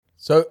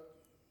So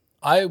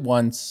I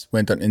once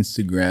went on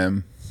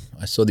Instagram.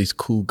 I saw these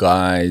cool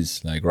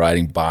guys like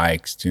riding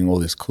bikes, doing all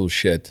this cool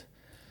shit.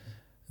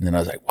 And then I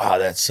was like, wow,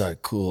 that's so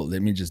cool.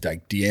 Let me just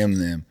like DM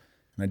them.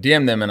 And I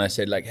DM'd them and I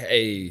said like,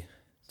 hey,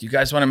 do you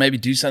guys want to maybe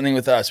do something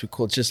with us? We're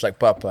called Just Like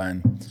Papa.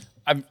 And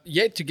I've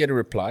yet to get a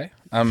reply.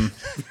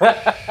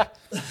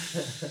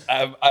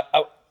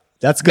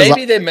 That's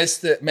maybe they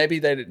missed it. Maybe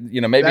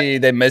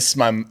they missed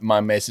my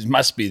message.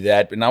 Must be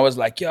that. And I was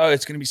like, yo,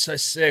 it's gonna be so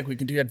sick. We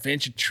can do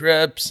adventure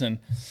trips, and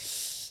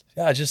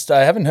yeah, I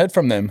haven't heard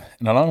from them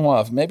in a long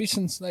while. Maybe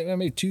since like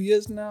maybe 2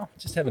 years now.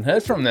 Just haven't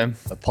heard from them.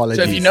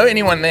 Apologies. So if you know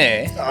anyone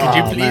there, could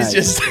you please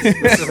just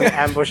This is an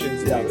ambush in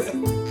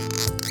Seattle.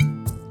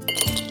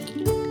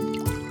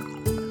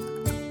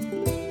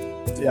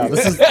 Yeah,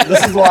 this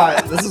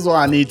is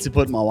why I need to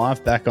put my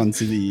wife back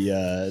onto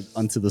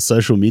the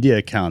social media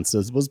accounts. So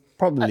it was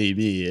probably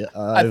me.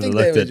 I think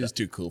they were just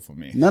too cool for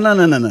me. No.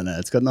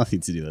 It's got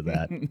nothing to do with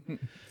that.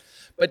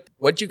 But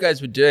what you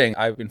guys were doing,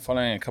 I've been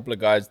following a couple of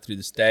guys through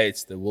the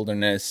States, the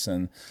wilderness,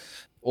 and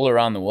all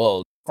around the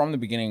world. From the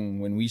beginning,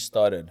 when we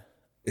started,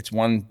 it's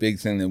one big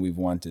thing that we've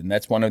wanted. And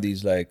that's one of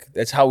these, like,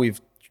 that's how we've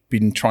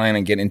been trying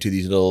to get into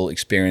these little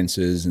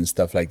experiences and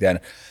stuff like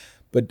that.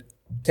 But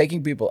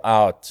taking people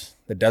out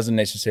that doesn't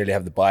necessarily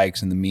have the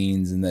bikes and the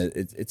means, and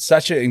it's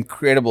such an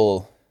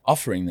incredible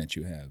offering that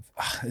you have.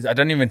 I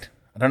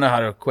don't know how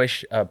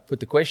to put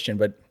the question,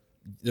 but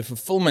the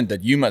fulfillment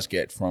that you must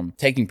get from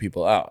taking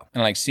people out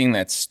and like seeing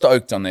that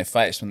stoked on their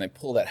face when they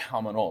pull that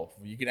helmet off.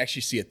 You can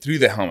actually see it through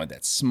the helmet,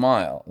 that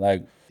smile.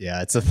 Like,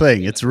 yeah, it's a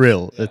thing. It's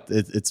real.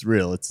 It's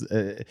real. It's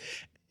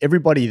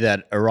everybody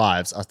that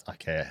arrives. I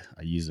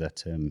use that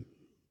term.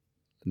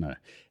 No,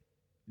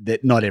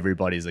 that not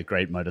everybody is a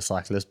great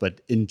motorcyclist,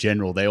 but in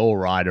general, they all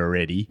ride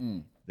already.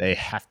 They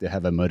have to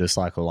have a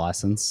motorcycle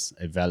license,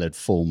 a valid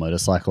full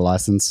motorcycle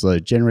license. So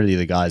generally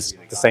the guys...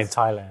 The same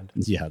Thailand.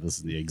 Yeah, this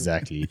is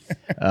exactly.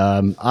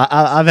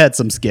 I've had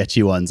some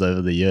sketchy ones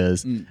over the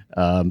years,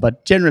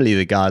 but generally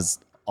the guys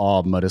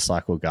are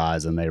motorcycle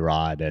guys and they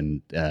ride.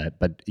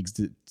 But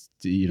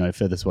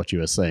further to what you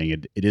were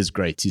saying, it is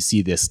great to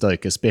see their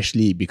stoke,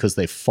 especially because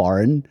they're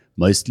foreign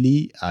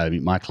mostly. I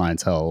mean, my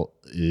clientele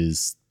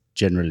is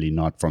generally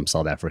not from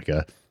South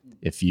Africa.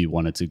 If you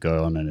wanted to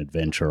go on an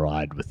adventure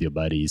ride with your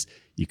buddies,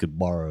 you could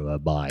borrow a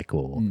bike,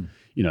 or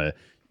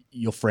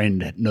your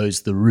friend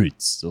knows the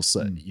routes.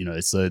 Also,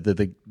 so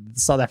the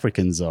South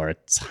Africans are a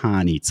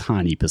tiny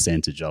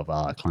percentage of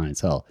our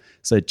clientele.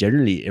 So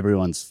generally,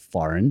 everyone's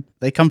foreign.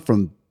 They come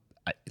from,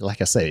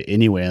 like I say,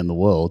 anywhere in the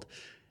world,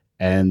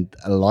 and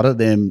a lot of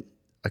them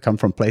come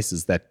from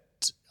places that.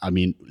 I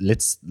mean,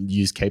 let's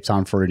use Cape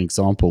Town for an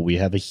example. We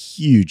have a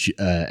huge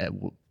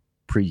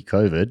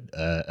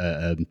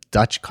pre-COVID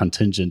Dutch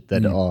contingent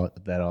that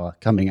are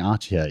coming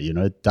out here,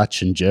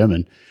 Dutch and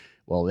German.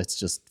 Well, let's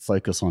just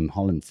focus on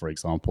Holland, for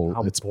example.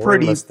 How it's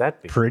boring must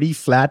that be? pretty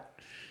flat,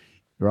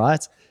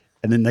 right?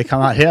 And then they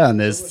come out here and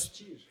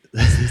there's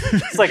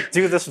It's like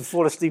do this and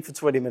fall asleep for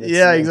 20 minutes.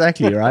 yeah,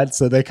 exactly, right?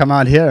 So they come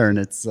out here and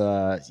it's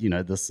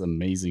this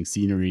amazing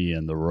scenery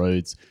and the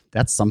roads.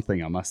 That's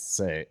something I must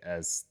say,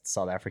 as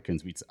South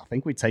Africans, I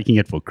think we're taking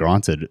it for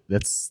granted.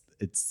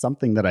 It's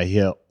something that I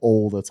hear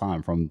all the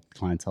time from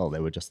clientele. They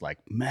were just like,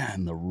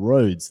 man, the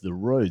roads,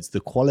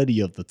 the quality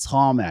of the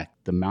tarmac,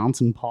 the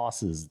mountain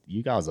passes,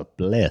 you guys are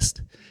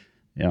blessed.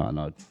 Yeah, I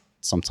know.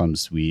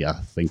 Sometimes we, I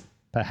think,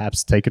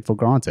 perhaps take it for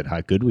granted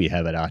how good we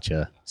have it out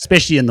here,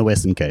 especially in the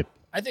Western Cape.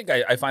 I think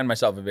I find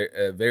myself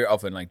very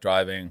often like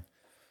driving,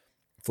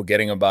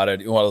 forgetting about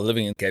it, while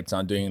living in Cape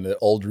Town, doing the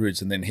old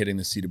routes and then hitting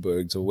the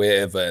Cedarburgs or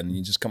wherever, and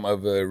you just come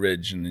over a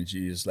ridge and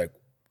you're just like,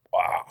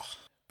 wow.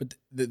 But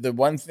the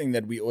one thing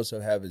that we also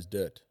have is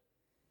dirt.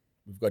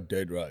 We've got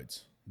dirt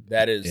roads.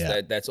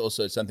 That's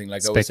also something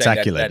like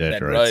spectacular I was saying,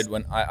 that roads. road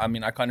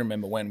when I can't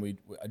remember when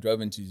I drove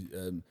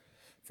into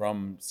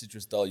from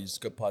Citrusdal. You just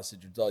go past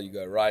Citrusdal, you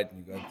go right,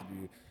 and you go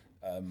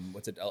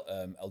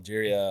through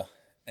Algeria,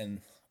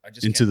 and I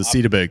just into the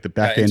Cedarburg, the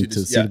back end to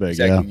Cedarburg.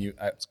 Exactly.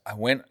 Yeah.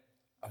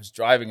 I was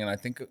driving, and I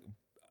think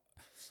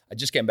I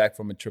just came back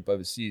from a trip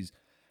overseas,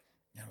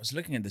 and I was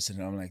looking at this,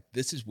 and I'm like,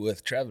 this is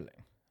worth traveling.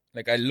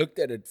 Like, I looked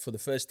at it for the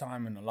first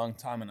time in a long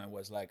time, and I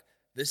was like,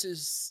 this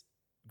is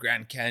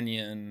Grand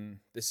Canyon,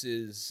 this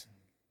is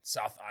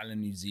South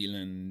Island, New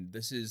Zealand,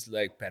 this is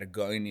like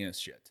Patagonia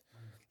shit.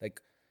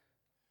 Like,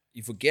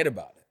 you forget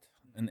about it.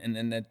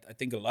 And that, I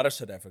think a lot of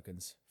South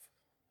Africans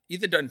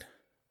either don't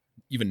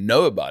even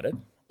know about it,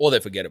 or they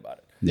forget about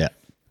it. Yeah.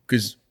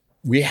 Because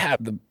we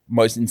have the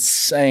most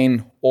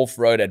insane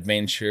off-road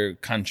adventure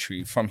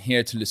country from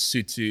here to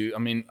Lesotho. I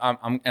mean,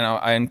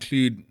 I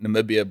include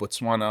Namibia,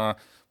 Botswana,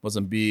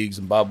 Mozambique,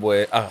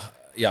 Zimbabwe,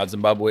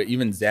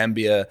 even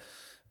Zambia.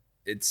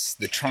 It's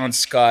the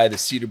Transkei, the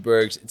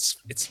Cedarburgs.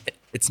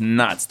 It's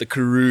nuts. The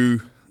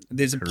Karoo.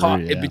 There's a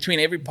part between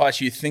every part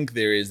you think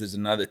there's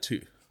another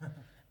two,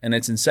 and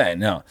it's insane.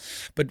 Now,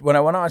 but what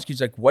I want to ask you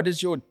is like, what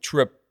is your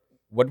trip?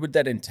 What would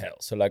that entail?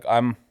 So like,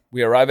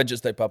 we arrive at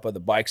Just Like Papa. The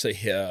bikes are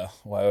here,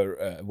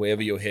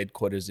 wherever your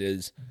headquarters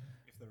is.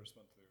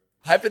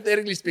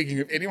 hypothetically speaking,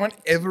 if anyone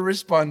ever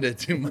responded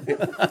to my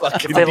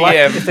fucking If they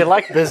DM,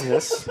 like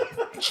business,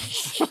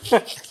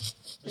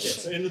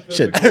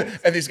 Shit.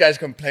 and these guys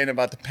complain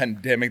about the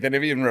pandemic, they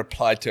never even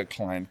replied to a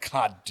client.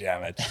 God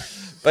damn it!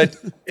 But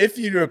if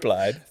you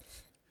replied,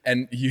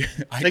 and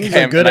I Things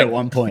came, are good like, at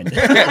one point.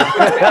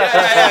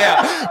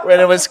 yeah.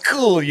 When it was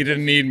cool, you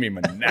didn't need me,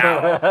 man.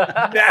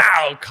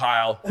 Now,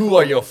 Kyle, who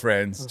are your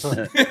friends?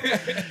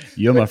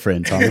 You're my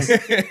friend, Thomas.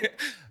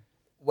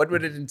 What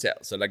would it entail?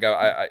 So, like,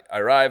 I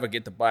arrive, I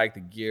get the bike, the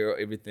gear,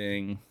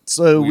 everything.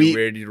 So We're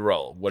ready to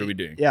roll. What are we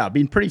doing? Yeah, I've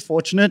been pretty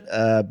fortunate.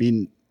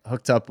 Been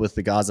hooked up with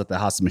the guys at the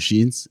House of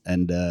Machines,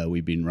 and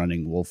we've been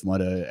running Wolf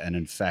Moto. And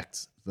in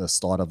fact, the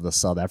start of the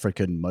South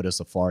African Moto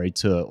Safari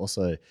Tour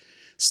also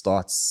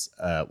starts.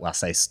 I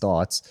say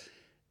starts.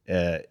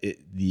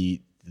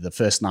 The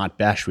first night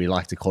bash, we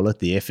like to call it,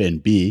 the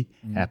FNB,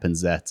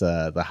 happens at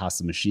the House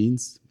of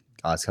Machines.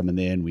 Guys come in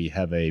there and we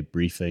have a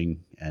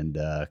briefing and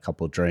a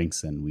couple of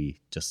drinks, and we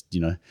just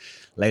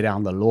lay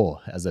down the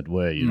law, as it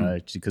were,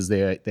 because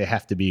there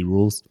have to be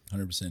rules.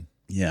 100%.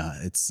 Yeah,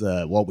 it's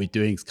what we're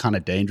doing is kind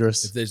of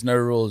dangerous. If there's no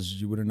rules,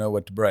 you wouldn't know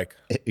what to break.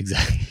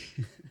 Exactly.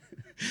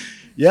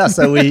 Yeah,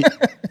 so we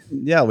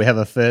have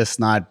a first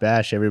night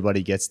bash.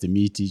 Everybody gets to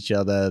meet each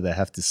other. They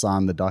have to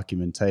sign the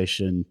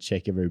documentation,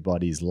 check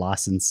everybody's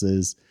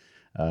licenses.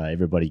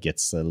 Everybody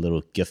gets a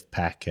little gift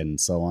pack and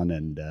so on,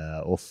 and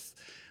off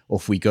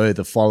we go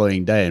the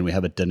following day, and we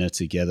have a dinner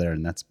together.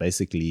 And that's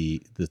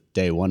basically the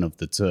day one of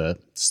the tour.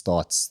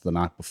 Starts the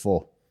night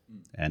before.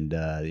 And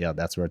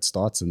that's where it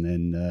starts. And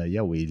then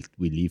we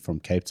leave from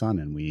Cape Town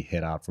and we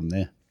head out from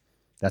there.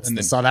 That's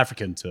the South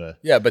African tour.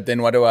 Yeah, but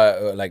then what do I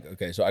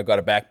okay, so I've got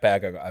a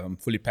backpack. I'm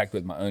fully packed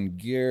with my own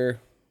gear.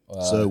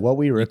 So what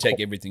we take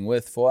everything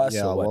with for us.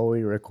 Yeah, or what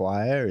we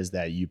require is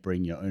that you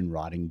bring your own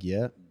riding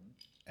gear,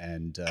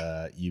 and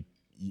you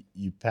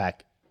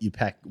pack.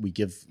 We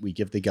give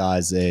the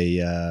guys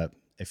a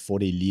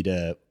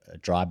 40-liter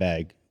dry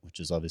bag, which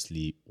is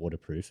obviously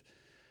waterproof.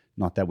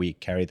 Not that we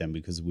carry them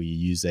because we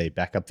use a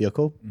backup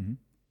vehicle. Mm-hmm.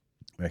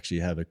 We actually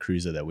have a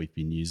cruiser that we've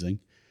been using,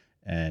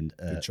 and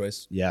good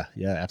choice. Yeah,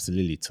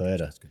 absolutely, Toyota.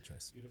 That's a good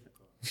choice.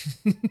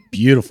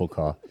 Beautiful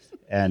car,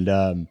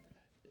 and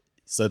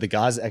so the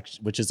guys,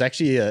 which is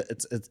actually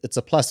it's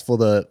a plus for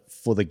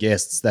the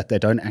guests that they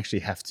don't actually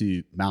have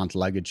to mount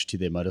luggage to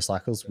their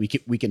motorcycles. We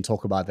can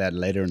talk about that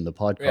later in the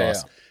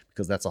podcast. Yeah.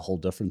 Because that's a whole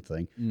different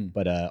thing.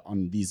 But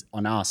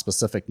on our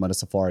specific Moto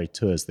Safari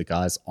tours, the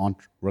guys aren't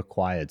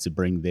required to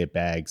bring their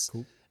bags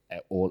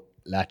or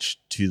latch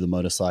to the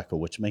motorcycle,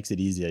 which makes it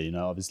easier.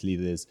 Obviously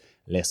there's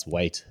less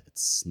weight.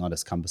 It's not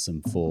as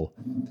cumbersome for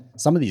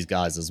some of these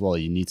guys as well.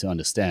 You need to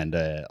understand,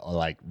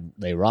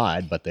 they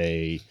ride, but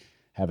they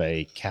have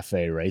a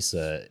cafe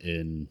racer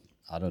in,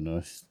 I don't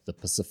know, the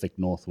Pacific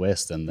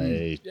Northwest, and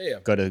they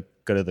go to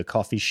the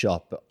coffee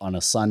shop on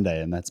a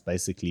Sunday, and that's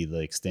basically the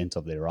extent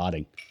of their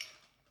riding.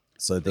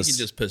 So I think you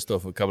just pissed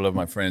off a couple of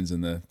my friends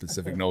in the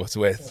Pacific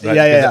Northwest. Right?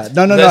 Yeah.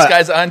 No. Those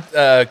guys aren't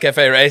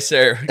cafe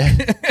racer.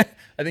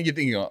 I think you're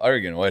thinking of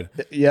Oregon. What?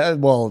 Yeah,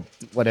 well,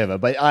 whatever.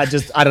 But I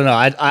don't know.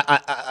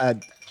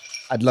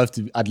 I'd love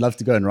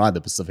to go and ride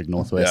the Pacific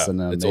Northwest, and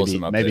it's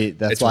awesome up maybe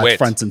there. that's why it's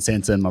front and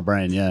center in my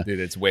brain. Yeah, dude,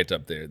 it's wet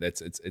up there.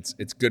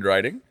 It's good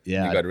riding.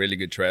 Yeah, you got really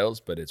good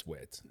trails, but it's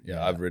wet.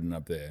 Yeah, I've ridden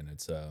up there, and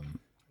it's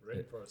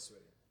ready for a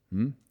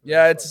sweaty.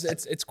 Yeah,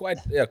 it's quite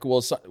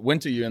Well,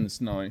 winter you're in the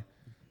snow.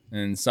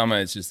 In summer,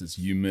 it's just this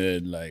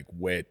humid, like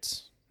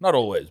wet. Not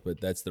always,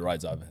 but that's the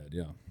rides I've had.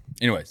 Yeah.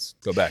 Anyways,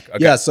 go back. Okay.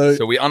 Yeah.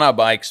 So we on our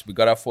bikes. We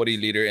got our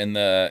 40-liter in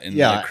the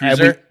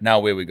cruiser. Now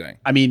where are we going?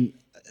 I mean,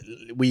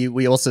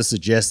 we also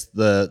suggest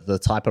the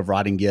type of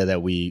riding gear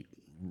that we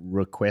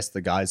request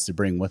the guys to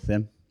bring with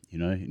them.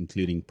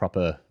 Including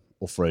proper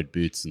off-road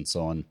boots and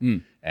so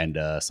on, and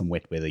some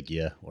wet weather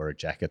gear or a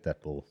jacket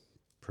that will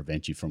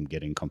prevent you from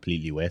getting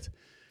completely wet.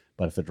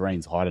 But if it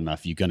rains hard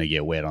enough, you're going to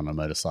get wet on a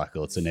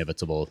motorcycle. It's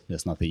inevitable.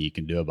 There's nothing you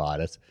can do about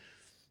it.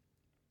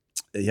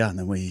 Yeah, and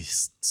then we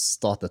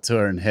start the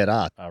tour and head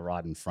out. I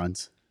ride in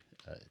front.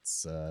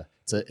 It's a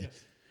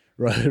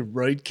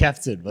road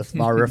captain with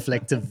my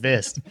reflective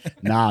vest.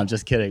 Nah, I'm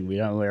just kidding. We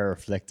don't wear a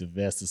reflective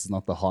vest. This is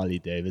not the Harley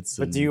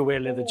Davidson. But do you wear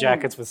leather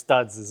jackets with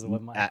studs? Is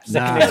what my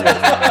no.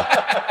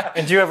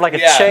 And do you have like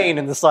a chain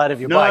in the side of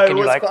your bike? And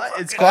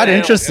it's quite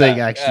interesting,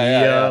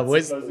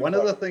 actually. One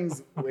of the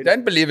things.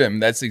 Don't believe him.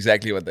 That's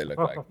exactly what they look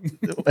like.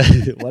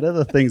 One of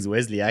the things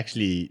Wesley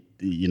actually,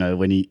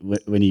 when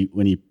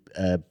he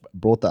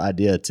brought the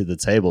idea to the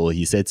table,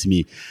 he said to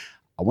me,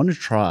 I want to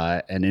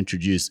try and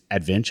introduce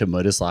adventure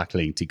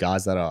motorcycling to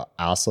guys that are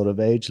our sort of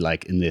age,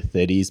 like in their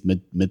 30s,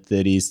 mid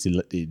 30s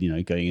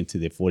to going into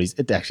their 40s.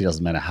 It actually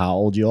doesn't matter how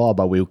old you are,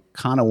 but we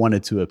kind of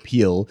wanted to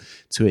appeal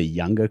to a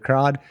younger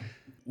crowd.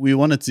 We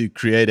wanted to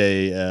create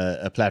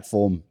a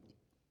platform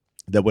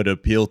that would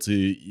appeal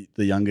to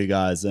the younger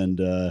guys, and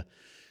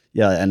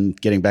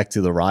and getting back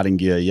to the riding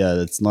gear,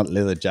 it's not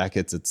leather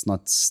jackets, it's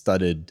not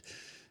studded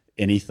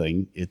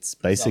anything. It's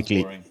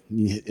basically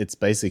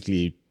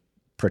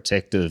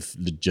protective,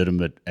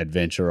 legitimate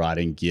adventure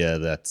riding gear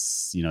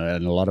that's,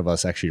 and a lot of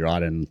us actually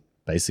ride in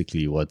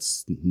basically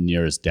what's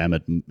nearest damn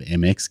it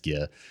MX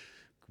gear,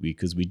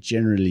 because we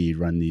generally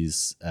run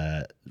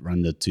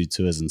the 2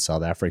 tours in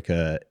South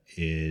Africa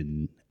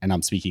and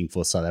I'm speaking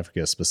for South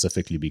Africa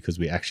specifically because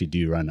we actually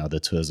do run other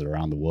tours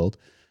around the world,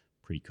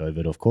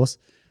 pre-COVID, of course.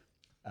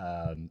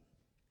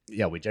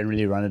 We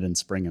generally run it in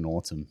spring and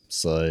autumn.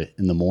 So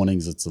in the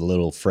mornings, it's a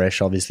little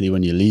fresh, obviously,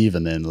 when you leave,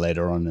 and then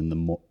later on in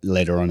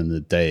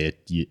the day,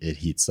 it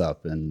heats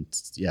up. And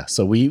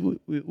so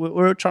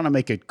we're trying to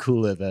make it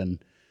cooler than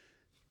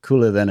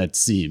it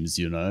seems,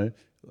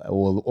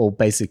 or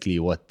basically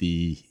what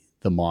the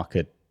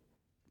market.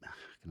 How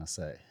can I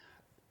say?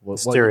 The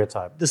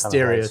stereotype. The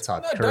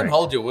stereotype. No, don't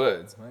hold your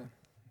words, man.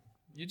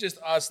 You just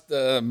asked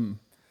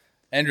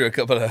Andrew a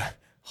couple of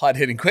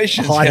hard-hitting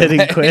questions.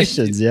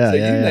 Questions, yeah. So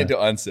you need to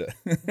answer.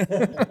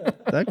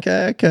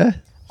 Okay.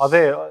 Are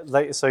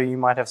there, so you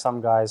might have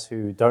some guys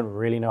who don't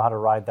really know how to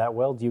ride that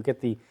well. Do you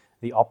get the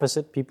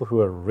opposite, people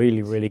who are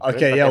really, really good?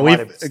 Okay,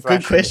 a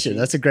good question.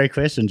 That's a great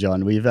question,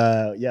 John.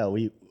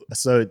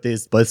 So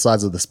there's both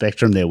sides of the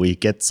spectrum there. We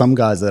get some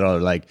guys that are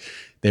like,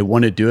 they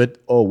want to do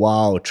it. Oh,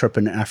 wow, trip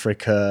in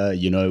Africa.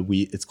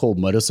 It's called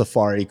motor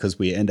safari because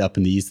we end up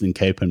in the Eastern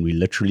Cape and we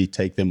literally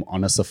take them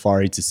on a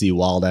safari to see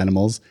wild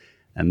animals.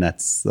 And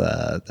that's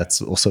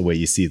also where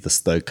you see the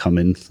stoke come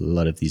in. A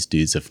lot of these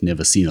dudes have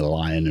never seen a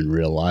lion in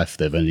real life.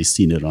 They've only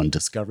seen it on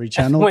Discovery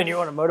Channel. When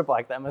you're on a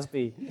motorbike, that must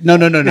be... No.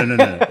 Touch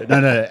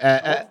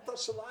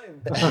the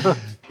lion.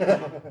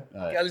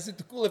 Yeah, is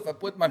it cool if I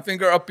put my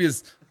finger up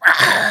his...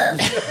 I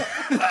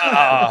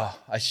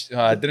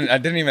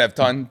didn't even have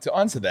time to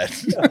answer that.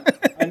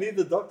 I need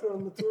the doctor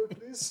on the tour,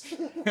 please.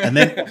 And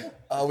then...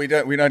 we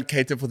don't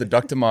cater for the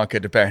doctor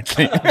market,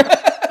 apparently.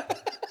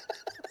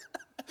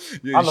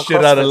 You're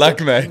shit out of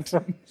luck, man. It's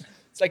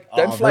like,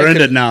 don't fly.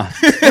 Ruined it now.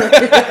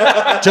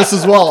 Just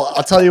as well,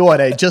 I'll tell you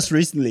what, just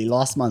recently,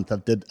 last month,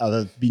 I've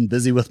been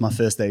busy with my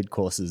first aid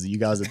courses. You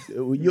guys,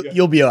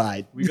 you'll be all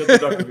right. We got the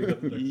doctor.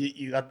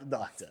 You got the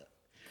doctor.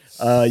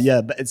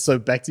 But so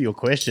back to your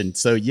question.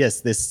 So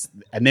yes,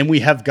 and then we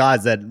have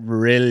guys that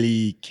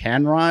really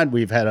can ride.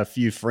 We've had a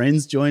few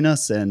friends join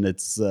us, and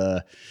it's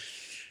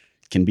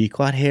can be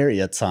quite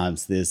hairy at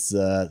times. There's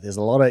a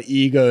lot of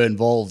ego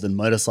involved in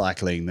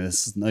motorcycling.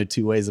 There's no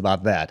two ways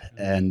about that.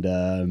 And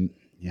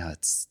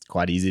it's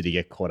quite easy to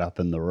get caught up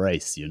in the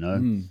race.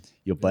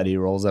 Your buddy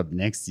rolls up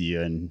next to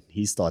you and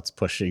he starts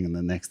pushing, and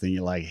the next thing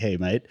you're like, "Hey,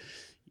 mate,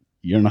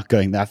 you're not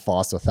going that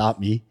fast without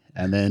me."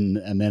 And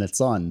then it's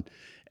on.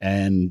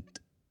 And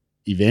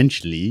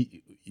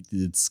eventually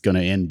it's going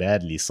to end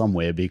badly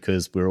somewhere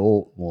because we're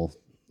all, well,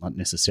 not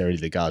necessarily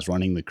the guys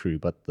running the crew,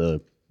 but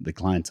the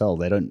clientele,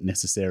 they don't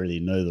necessarily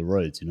know the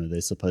roads.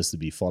 They're supposed to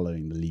be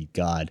following the lead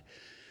guide,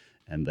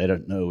 and they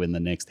don't know when the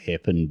next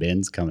hairpin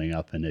bend's coming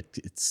up. And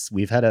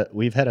we've had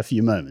a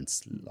few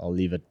moments. I'll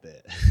leave it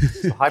there.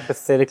 So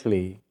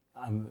hypothetically,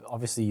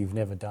 obviously you've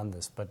never done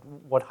this, but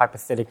what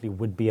hypothetically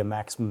would be a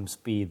maximum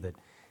speed that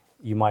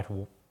you might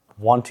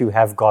want to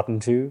have gotten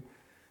to?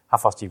 How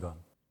fast have you gone?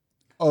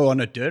 Oh,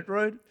 on a dirt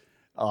road?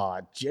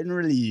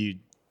 Generally you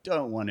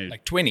don't want to.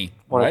 Like 20,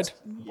 Well, right?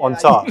 On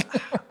top.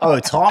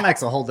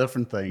 Tarmac's a whole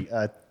different thing.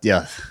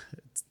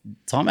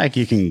 Tarmac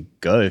you can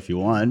go if you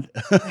want.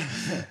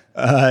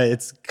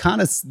 It's kind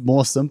of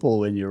more simple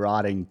when you're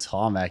riding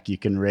tarmac. You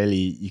can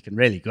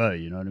really go.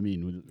 You know what I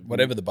mean?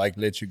 Whatever the bike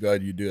lets you go,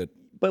 you do it.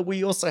 But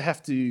we also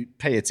have to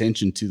pay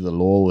attention to the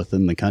law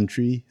within the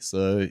country.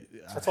 So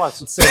That's why it's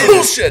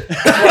Bullshit.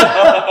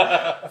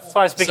 That's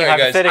why I'm speaking Sorry,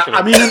 guys. hypothetically.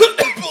 I mean,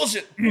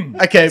 Bullshit.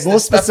 okay,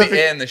 more Stuffy specific.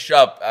 air in the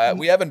shop.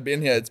 We haven't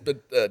been here. It's a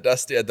bit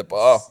dusty at the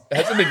bar. It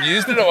hasn't been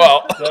used in a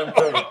while.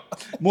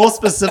 More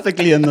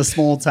specifically in the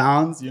small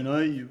towns,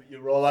 you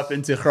roll up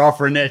into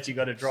Graaff-Reinet, you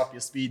got to drop your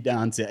speed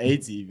down to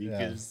 80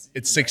 because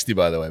It's 60,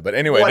 by the way. But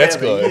anyway, that's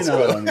whatever, cool. you know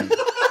what I mean.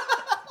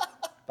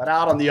 But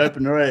out on the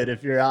open road,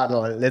 if you're out,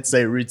 let's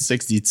say Route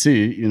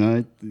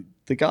 62,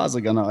 the guys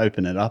are going to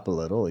open it up a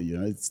little.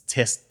 It's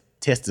test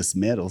this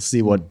metal,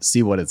 see what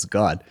it's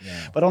got.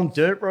 Yeah. But on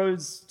dirt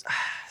roads,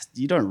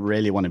 you don't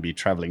really want to be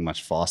traveling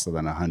much faster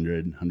than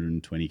 100,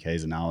 120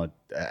 k's an hour,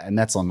 and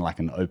that's on like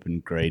an open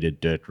graded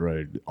dirt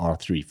road,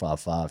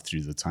 R355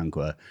 through the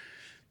Tankwa.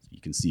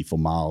 You can see for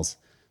miles.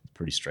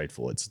 Pretty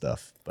straightforward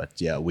stuff. But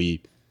yeah,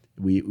 we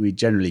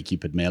generally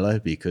keep it mellow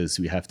because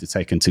we have to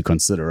take into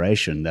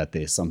consideration that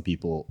there's some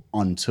people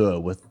on tour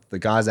with the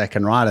guys that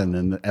can ride,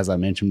 and as I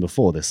mentioned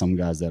before, there's some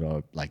guys that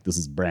are like, this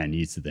is brand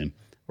new to them,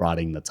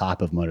 riding the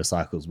type of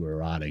motorcycles we're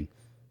riding,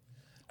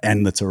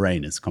 and the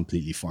terrain is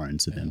completely foreign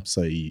to them.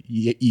 So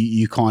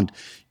you can't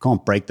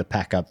break the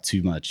pack up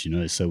too much,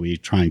 so we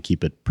try and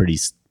keep it pretty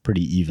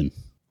even.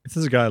 If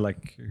there's a guy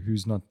like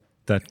who's not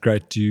that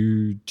great, do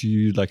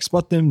you like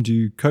spot them? Do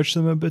you coach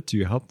them a bit? Do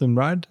you help them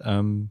ride?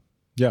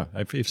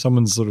 If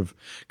someone's sort of,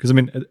 because I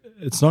mean,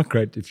 it's not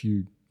great if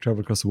you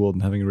travel across the world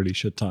and having a really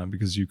shit time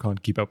because you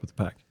can't keep up with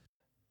the pack.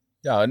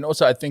 Yeah, and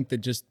also I think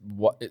that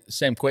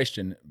same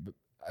question.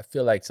 I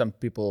feel like some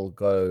people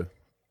go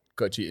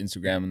to your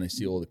Instagram and they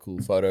see all the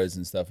cool photos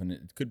and stuff, and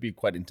it could be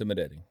quite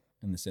intimidating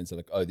in the sense of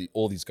like,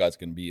 all these guys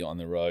can be on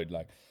the road.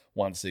 Like,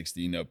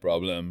 160, no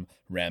problem,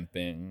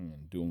 ramping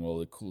and doing all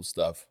the cool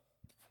stuff,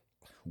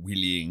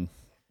 wheeling.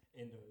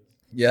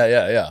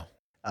 Yeah.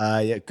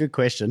 Yeah, good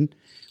question.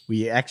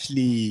 We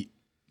actually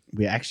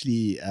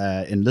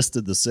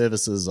enlisted the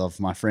services of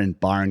my friend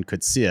Byron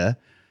Kutsia.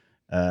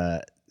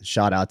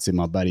 Shout out to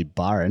my buddy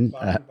Byron.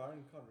 Byron can't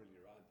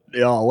really ride that.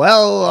 Yeah,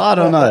 well, I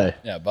don't know.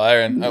 Yeah,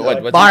 Byron.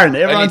 What's Byron,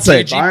 he- everyone only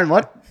say 2G? Byron.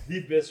 What? The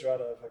best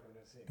rider I've ever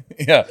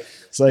seen. Yeah.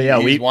 So yeah,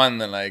 He's we won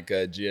the like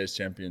GS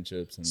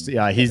championships. And,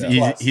 yeah he's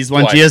Twice. he's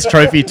won Twice. GS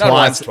Trophy Not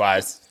once, twice,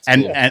 twice. It's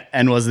and, cool.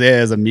 and was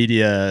there as a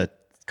media No,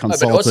 but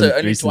consultant also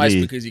only recently.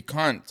 twice because he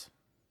can't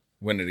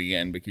win it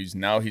again because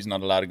now he's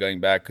not alled to going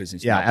back because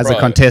he's Yeah, not as pro. a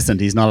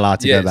contestant, he's not allowed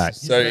to Yes, go back.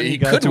 so Only he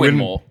got could to win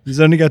more. He's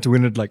only got to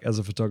win it like as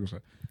a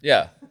photographer.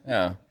 Yeah.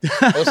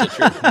 Also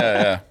true.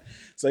 Yeah.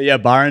 So yeah,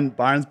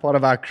 Byron's part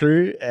of our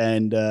crew,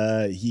 and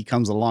he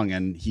comes along,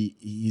 and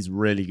he's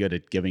really good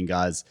at giving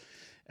guys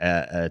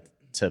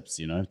tips.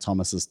 You know,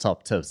 Thomas's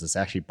top tips. It's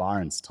actually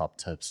Byron's top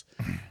tips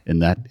in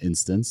that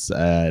instance.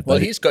 Well,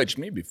 But he's coached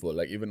me before,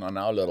 like even on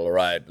our little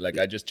ride. Like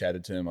I just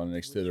chatted to him on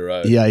next to the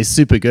road. yeah, he's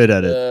super good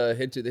at it.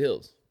 Head to the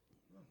hills.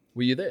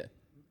 Were you there?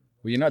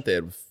 Were you not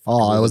there?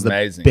 Oh, it was the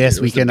amazing. best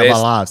It was the weekend of our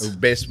best- lives. The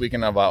best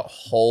weekend of our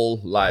whole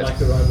lives. Like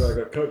the ride where I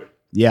got COVID.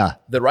 Yeah.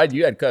 The ride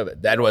you had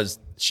COVID. That was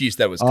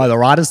Oh, good. the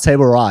Riders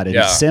Table ride in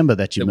Yeah. December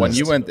that you The one missed.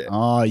 you went there.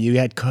 Oh, you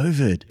had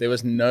COVID. There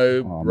was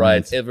no man.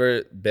 ride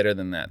ever better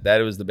than that. That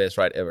was the best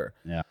ride ever.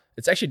 Yeah.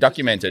 It's actually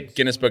documented.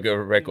 Guinness Book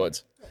of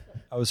Records.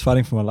 I was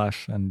fighting for my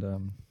life, and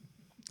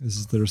this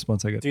is the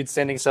response I get. Dude,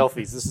 sending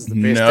selfies. This is the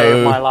best day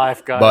of my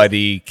life, guys.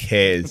 Nobody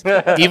cares.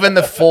 Even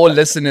the 4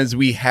 listeners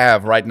we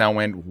have right now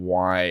went,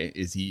 why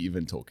is he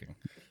even talking?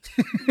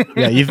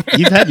 Yeah, you've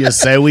had your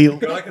say. We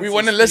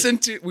want to listen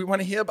to, we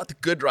want to hear about the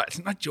good rides,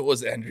 not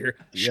yours, Andrew.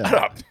 Shut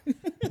up.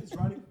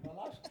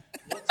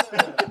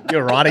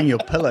 You're riding your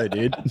pillow,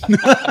 dude.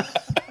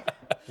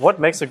 What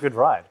makes a good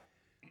ride?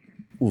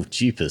 Oh,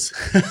 jeepers.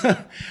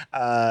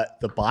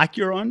 The bike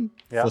you're on,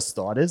 Yeah. for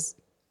starters.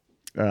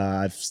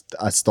 I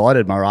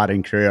started my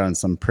riding career on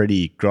some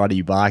pretty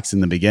grotty bikes in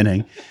the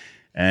beginning.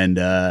 And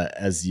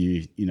as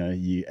you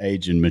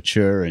age and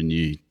mature and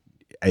you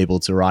able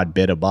to ride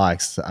better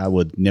bikes, I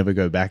would never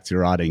go back to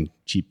riding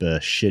cheaper,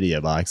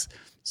 shittier bikes.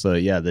 So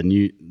yeah, the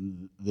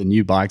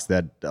new bikes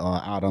that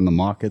are out on the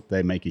market,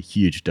 they make a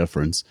huge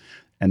difference.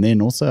 And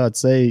then also I'd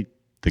say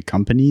the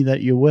company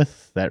that you're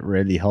with, that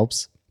really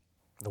helps.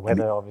 The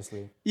weather,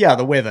 obviously. Yeah,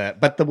 the weather.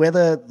 But the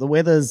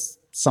weather's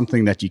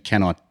something that you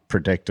cannot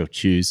predict or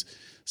choose.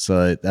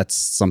 So that's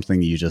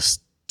something you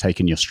just take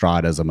in your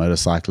stride as a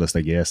motorcyclist,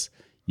 I guess.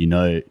 You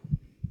know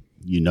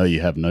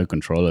you have no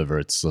control over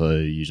it, so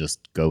you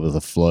just go with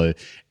the flow.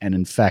 And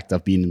in fact,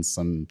 I've been in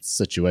some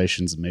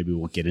situations, and maybe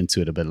we'll get into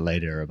it a bit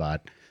later,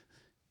 about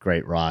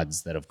great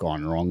rides that have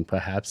gone wrong,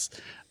 perhaps.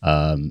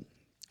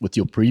 With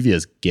your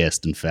previous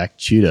guest, in fact,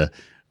 Tudor,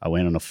 I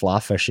went on a fly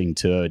fishing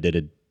tour, did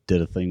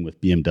a thing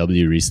with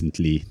BMW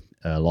recently,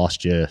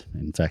 last year,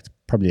 in fact,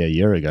 probably a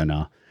year ago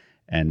now.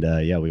 And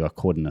yeah, we got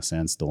caught in a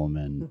sandstorm.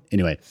 And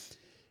anyway,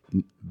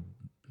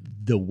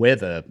 the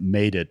weather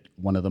made it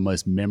one of the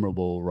most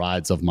memorable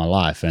rides of my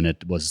life. And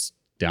it was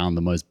down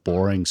the most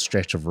boring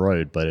stretch of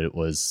road, but it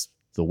was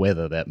the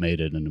weather that made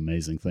it an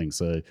amazing thing.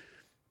 So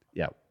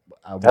yeah.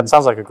 That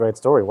sounds like a great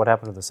story. What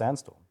happened to the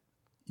sandstorm?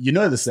 You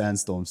know the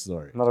sandstorm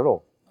story. Not at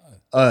all.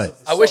 I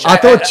wish I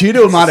thought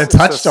Tudor might have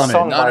touched on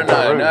song. it.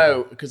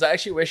 No. Because I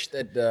actually wish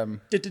that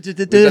we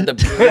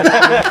got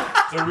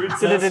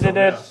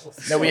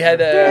no, we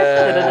had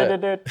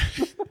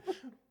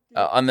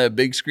on the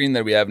big screen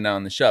that we have now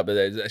in the shop, but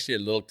there's actually a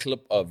little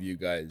clip of you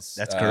guys.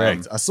 That's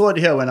correct. I saw it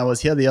here when I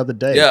was here the other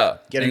day. Yeah,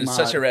 getting and it's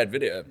such a rad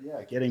video.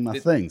 getting my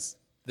things.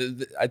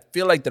 I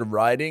feel like the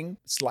riding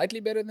slightly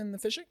better than the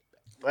fishing.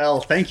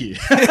 Well, thank you.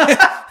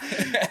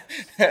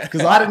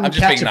 Because I didn't I'm just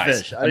catch being a nice.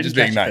 fish. I'm just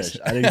being nice.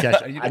 I didn't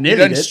catch it. I You nearly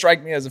don't did.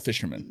 strike me as a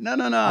fisherman. No.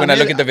 When I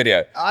look at the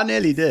video. I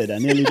nearly did.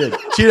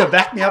 Tudor,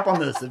 back me up on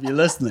this if you're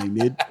listening,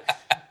 dude.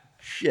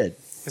 Shit.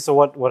 So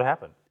what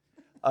happened?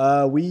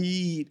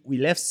 We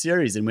left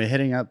Ceres and we're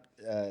heading up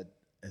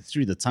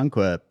through the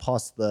Tankwa,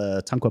 past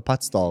the Tankwa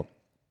Patstal,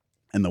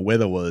 and the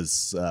weather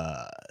was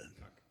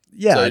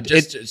So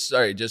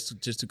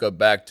just to go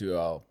back to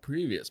our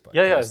previous podcast.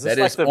 Yeah. Is this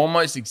That like is the-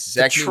 almost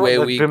exactly the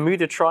where we.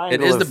 Bermuda Triangle.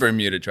 It is the of-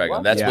 Bermuda Triangle.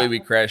 What? That's Yeah. where we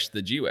crashed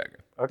the G-Wagon.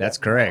 Okay. That's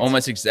correct.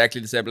 Almost exactly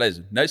the same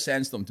place. No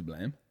sandstorm to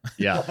blame.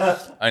 Yeah.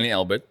 Only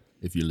Albert,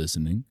 if you're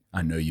listening.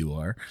 I know you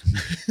are.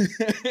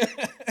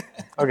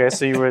 Okay,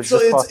 so you were So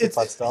just past the it's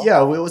Patstal.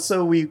 yeah.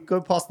 We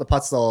go past the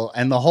Patstal,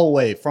 and the whole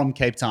way from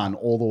Cape Town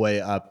all the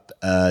way up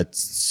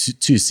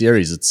to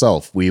Ceres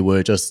itself, we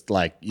were just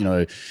like, we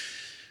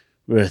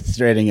were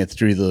threading it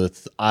through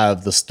the eye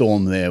of the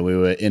storm there. We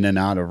were in and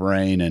out of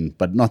rain,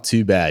 but not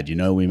too bad.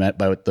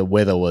 But the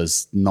weather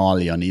was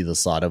gnarly on either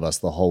side of us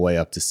the whole way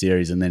up to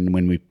Ceres. And then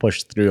when we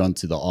pushed through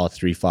onto the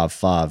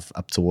R355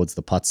 up towards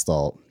the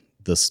Patstal,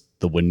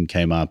 the wind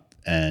came up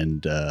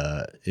and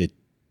it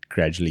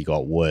gradually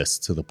got worse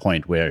to the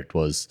point where it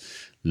was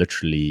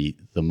literally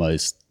the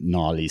most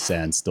gnarly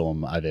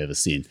sandstorm I've ever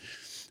seen.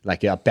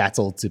 like I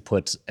battled to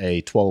put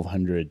a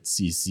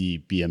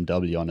 1200cc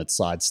BMW on its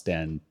side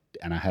stand,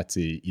 and I had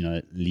to,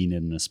 lean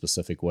in a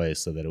specific way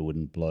so that it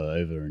wouldn't blow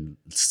over and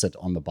sit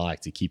on the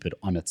bike to keep it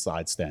on its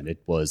side stand.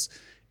 It was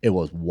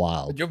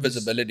wild. But your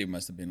visibility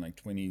must have been like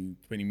 20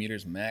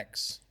 meters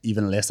max.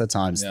 Even less at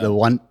times. Yeah. The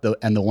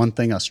one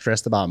thing I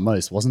stressed about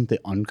most wasn't the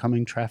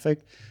oncoming traffic.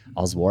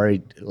 I was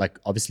worried, like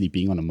obviously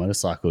being on a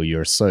motorcycle,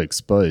 you're so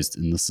exposed.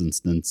 In this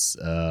instance,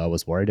 I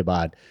was worried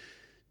about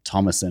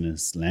Thomas and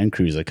his Land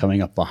Cruiser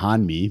coming up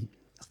behind me,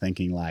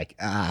 thinking like,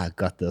 I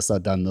got this,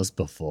 I've done this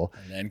before.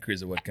 Land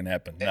Cruiser, what can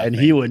happen? And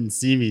he wouldn't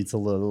see me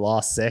till the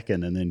last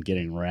second, and then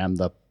getting rammed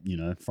up,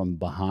 from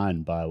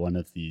behind by one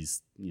of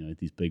these,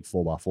 these big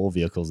 4x4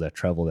 vehicles that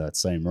travel that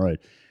same road.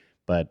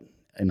 But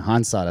in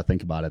hindsight, I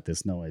think about it,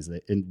 there's no ways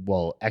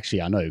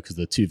actually I know, because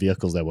the two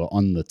vehicles that were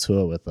on the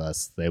tour with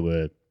us, they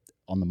were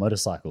on the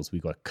motorcycles. We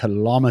got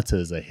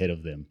kilometers ahead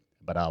of them.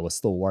 But I was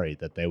still worried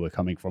that they were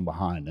coming from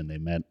behind and they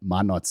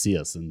might not see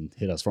us and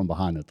hit us from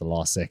behind at the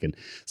last second.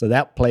 So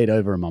that played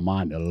over in my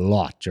mind a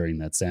lot during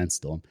that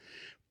sandstorm.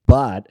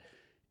 But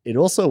it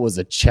also was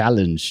a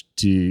challenge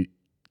to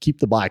keep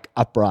the bike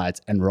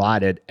upright and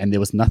ride it. And there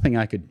was nothing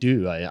I could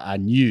do. I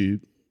knew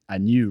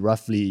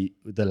roughly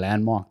the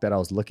landmark that I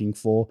was looking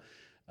for,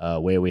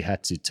 where we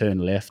had to turn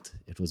left.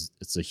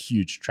 It's a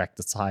huge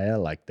tractor tire,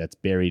 like that's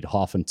buried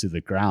half into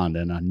the ground.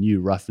 And I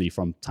knew roughly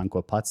from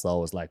Tankwa Patsa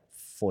was like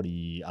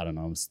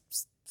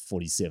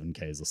 47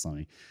 Ks or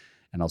something,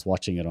 and I was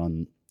watching it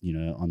on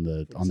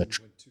the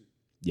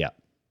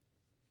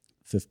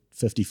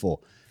 54.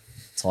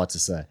 It's hard to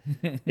say.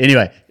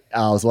 Anyway,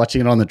 I was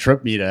watching it on the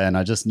trip meter, and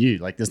I just knew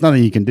like there's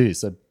nothing you can do.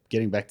 So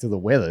getting back to the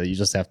weather, you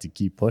just have to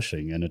keep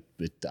pushing, and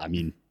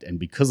and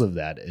because of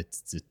that,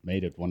 it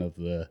made it one of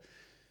the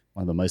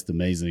most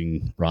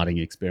amazing riding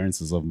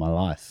experiences of my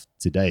life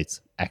to date.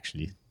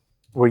 Actually,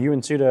 Were you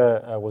and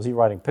Suda, was he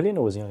riding pillion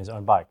or was he on his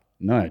own bike?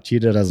 No,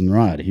 Cheetah doesn't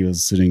ride. He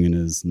was sitting in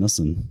his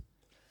Nissan.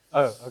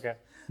 Oh, okay.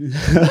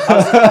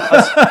 I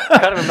was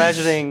kind of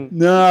imagining.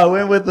 No, I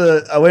went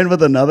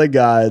with another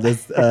guy,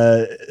 this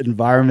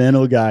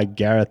environmental guy,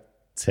 Gareth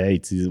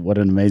Tate. What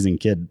an amazing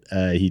kid.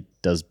 He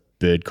does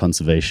bird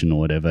conservation or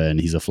whatever, and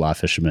he's a fly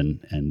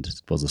fisherman, and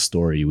it was a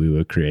story we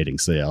were creating.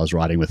 So yeah, I was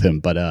riding with him,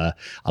 but I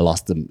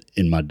lost him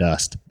in my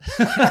dust.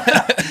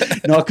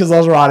 Not because I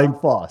was riding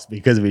fast,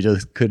 because we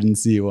just couldn't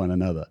see one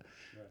another.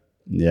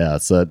 Yeah,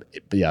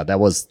 that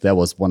was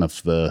one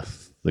of the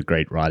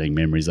great riding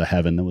memories I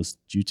have, and that was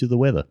due to the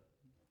weather.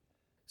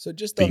 So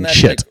just being on that,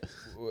 shit.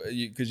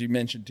 because you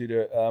mentioned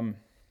Tudor,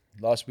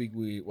 last week,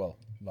 I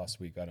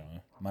don't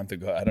know, a month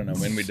ago, I don't know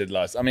when we did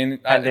last. I mean,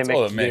 it's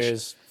all a mesh.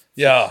 Years.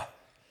 Yeah,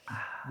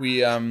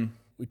 we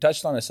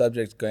touched on a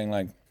subject going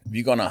like, if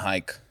you're gonna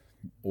hike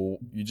or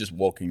you're just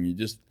walking, you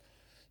just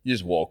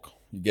walk.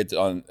 You get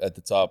at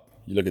the top,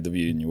 you look at the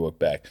view, and you walk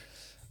back.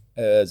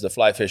 As a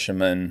fly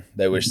fisherman,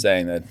 they were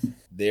saying that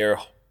their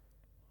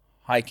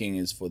hiking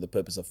is for the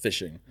purpose of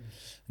fishing.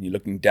 And you're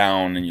looking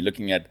down and you're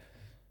looking at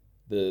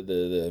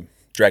the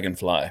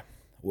dragonfly.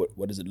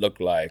 What does it look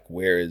like?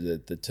 Where is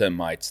it? The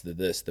termites,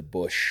 the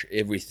bush,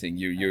 everything.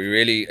 You're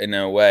really in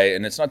a way,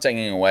 and it's not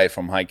taking away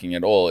from hiking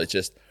at all. It's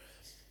just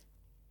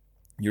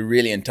you're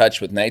really in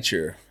touch with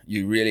nature.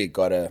 You really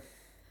gotta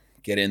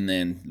get in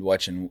there and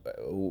watch. And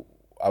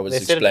I was They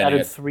said it explaining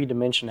added it.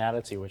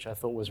 three-dimensionality, which I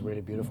thought was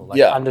really beautiful. Like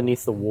Yeah.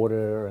 underneath the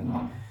water,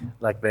 and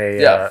like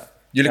they. Yeah,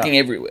 you're looking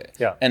everywhere.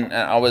 Yeah. And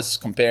I was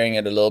comparing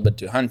it a little bit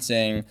to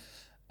hunting,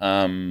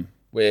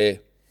 where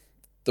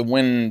the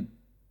wind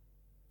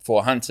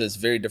for a hunter is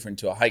very different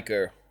to a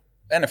hiker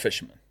and a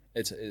fisherman.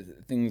 It's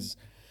things.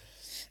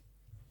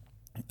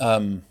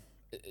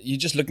 You're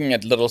just looking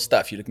at little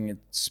stuff. You're looking at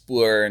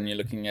spoor, and you're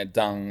looking at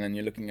dung, and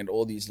you're looking at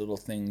all these little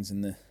things.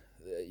 And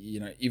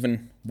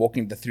even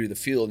walking through the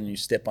field, and you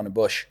step on a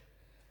bush,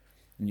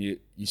 and you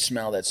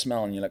smell that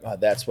smell, and you're like, oh,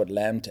 that's what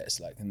lamb tastes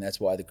like, and that's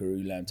why the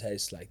Karoo lamb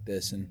tastes like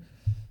this. And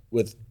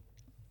with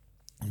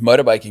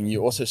motorbiking,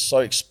 you're also so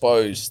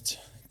exposed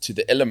to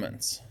the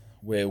elements,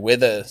 where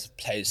weather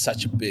plays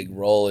such a big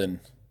role in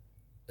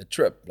a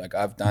trip. Like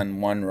I've done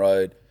one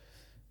road,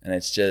 and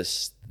it's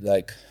just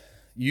like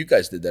you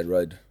guys did that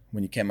road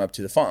when you came up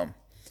to the farm,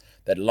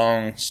 that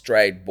long,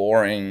 straight,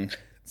 boring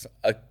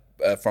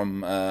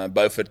from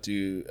Beaufort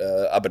to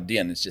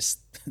Aberdeen.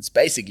 It's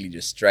basically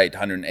just straight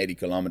 180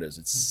 kilometers.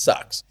 It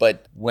sucks.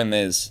 But when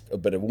there's a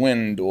bit of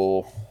wind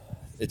or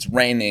it's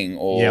raining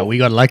or Yeah, we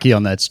got lucky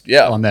on that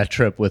Yeah. on that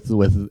trip with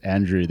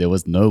Andrew. There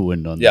was no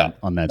wind on that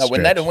No, stretch.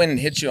 when that wind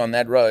hits you on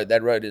that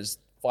road is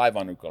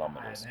 500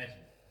 kilometers.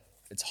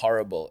 It's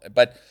horrible.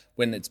 But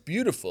when it's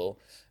beautiful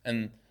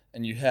and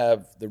you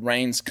have the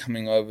rains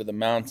coming over the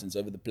mountains,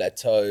 over the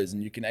plateaus,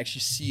 and you can actually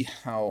see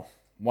how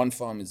one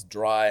farm is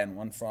dry and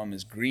one farm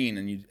is green,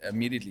 and you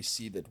immediately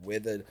see that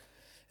weather.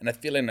 And I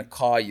feel in a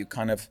car, you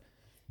kind of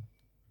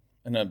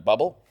in a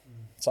bubble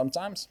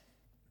sometimes.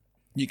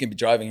 You can be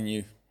driving and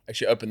you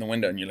actually open the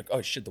window and you're like,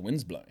 oh shit, the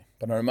wind's blowing.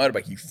 But on a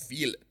motorbike, you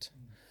feel it.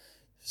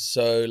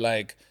 So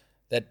like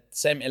that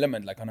same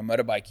element, like on a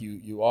motorbike,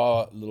 you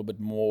are a little bit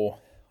more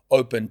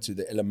open to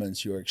the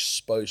elements. You're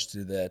exposed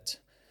to that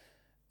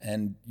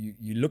and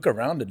you look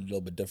around it a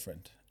little bit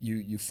different.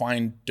 You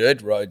find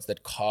dirt roads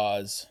that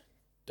cars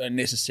don't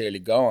necessarily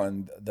go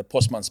on. The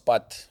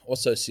Postmanspad,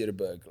 also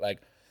Cedarburg, like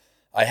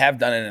I have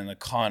done it in a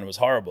car and it was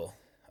horrible.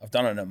 I've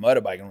done it on a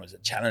motorbike and it was a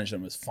challenge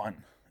and it was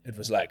fun. It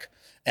was like,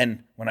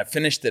 and when I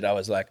finished it, I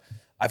was like,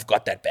 I've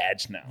got that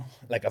badge now.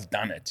 Like I've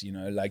done it, you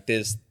know, like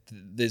there's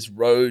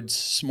roads,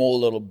 small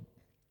little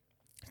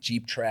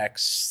Jeep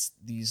tracks,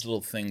 these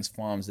little things,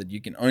 farms that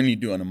you can only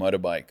do on a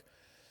motorbike.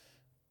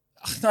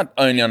 Not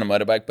only on a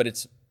motorbike, but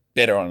it's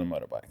better on a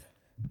motorbike.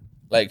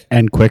 Like,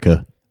 And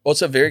quicker.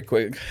 also very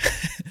quick,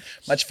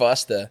 much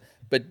faster.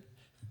 But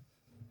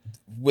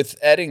with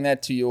adding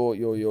that to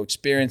your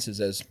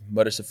experiences as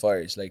motor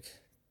safaris, like,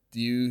 do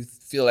you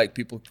feel like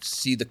people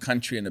see the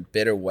country in a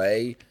better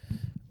way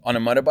on a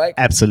motorbike?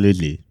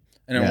 Absolutely.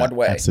 And in what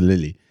way?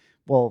 Absolutely.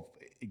 Well,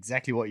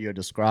 exactly what you're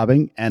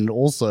describing. And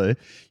also,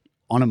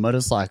 on a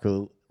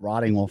motorcycle,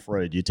 riding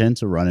off-road, you tend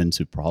to run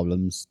into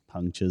problems,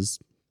 punctures,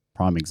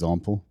 prime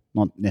example.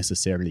 Not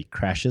necessarily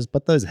crashes,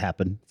 but those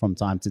happen from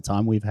time to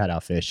time. We've had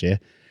our fair share.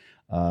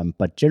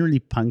 But generally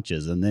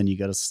punctures, and then you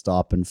got to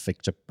stop and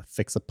fix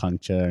a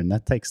puncture, and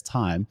that takes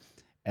time.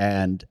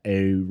 And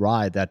a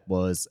ride that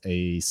was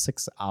a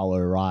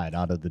 6-hour ride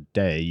out of the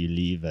day, you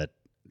leave at,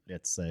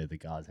 let's say the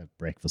guys have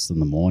breakfast in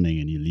the morning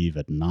and you leave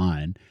at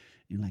 9.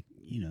 You're like,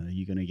 you know,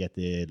 you're going to get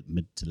there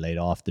mid to late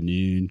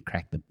afternoon,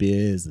 crack the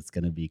beers. It's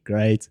going to be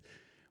great.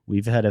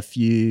 We've had a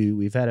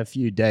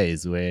few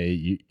days where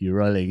you're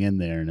rolling in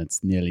there and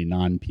it's nearly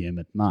 9 p.m.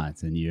 at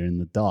night and you're in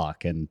the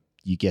dark and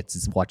you get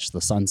to watch the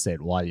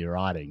sunset while you're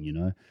riding, you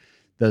know.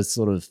 Those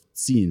sort of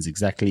scenes,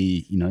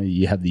 exactly, you know,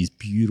 you have these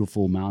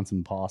beautiful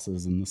mountain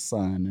passes in the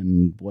sun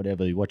and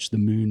whatever, you watch the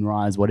moon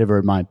rise, whatever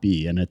it might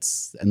be. And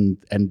it's, and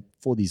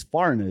for these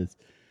foreigners,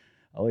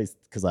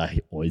 because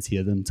I always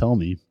hear them tell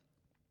me,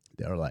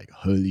 they're like,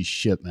 holy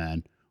shit,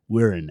 man,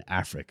 we're in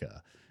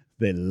Africa.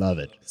 They love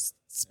it.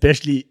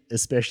 Especially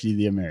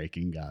the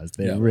American guys.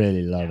 They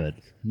really love it.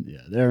 Yeah,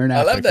 they're in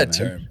Africa. I love that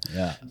man. term.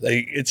 Yeah.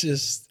 Like, it's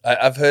just,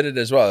 I've heard it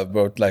as well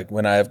about, like,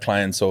 when I have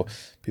clients or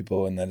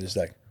people and they're just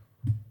like,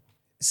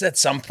 it's at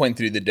some point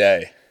through the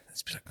day,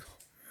 it's like, oh,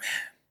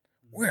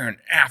 man, we're in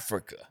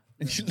Africa.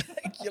 And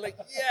you're like,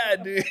 yeah,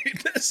 dude,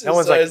 this No is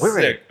one's so like, we're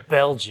in sick.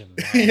 Belgium.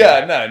 Man.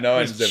 Yeah, no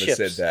one's ever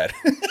chips. said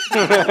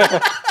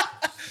that.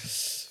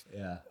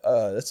 Yeah.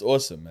 That's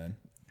awesome, man.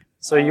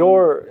 So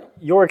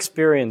your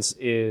experience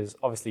is,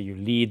 obviously you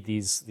lead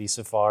these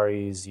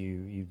safaris,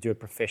 you do it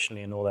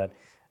professionally and all that.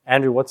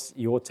 Andrew, what's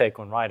your take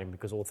on riding?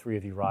 Because all three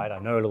of you ride. I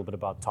know a little bit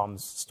about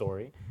Tom's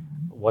story.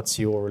 What's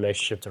your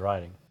relationship to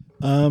riding?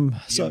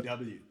 So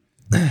BMW.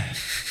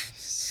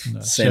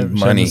 Send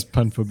money. shameless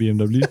pun for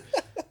BMW,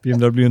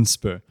 BMW and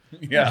Spur.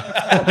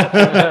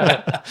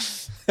 Yeah.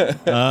 It's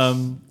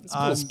a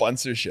cool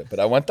sponsorship, but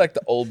I want like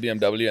the old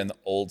BMW and the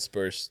old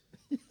Spurs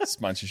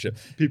sponsorship.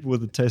 People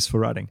with a taste for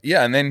riding.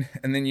 Yeah, and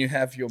then you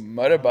have your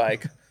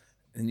motorbike,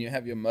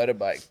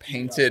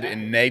 painted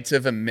in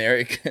Native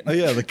American. Oh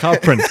yeah, the cow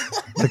print.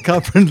 The cow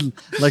print,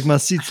 like my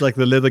seats, like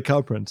the leather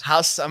cow print.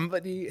 How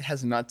somebody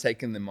has not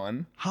taken them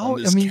on How,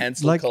 this I mean,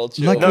 cancel like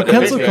culture. the whatever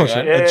cancel is going culture.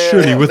 on. Yeah, It's yeah,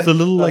 surely yeah. with the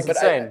little like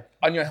That's insane.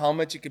 On your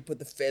helmet, you could put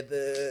the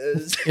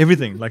feathers.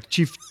 everything, like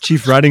Chief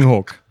Riding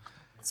Hawk.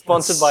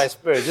 Sponsored by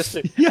Spur, just to,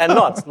 and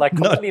not like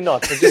completely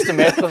not, but just to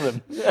mess with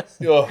them.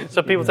 Yo,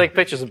 So people take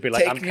pictures and be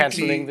like, "I'm technically,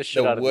 canceling the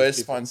shit out of the these worst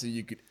people." sponsor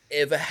you could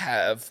ever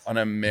have on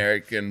an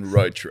American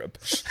road trip.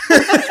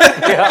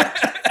 Yeah,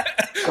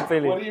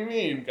 completely. What do you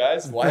mean,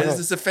 guys? Why is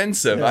this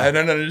offensive? I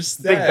don't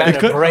understand. Big banner,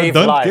 Because- brave I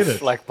don't life, get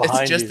it. like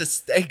behind It's just you. a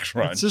steak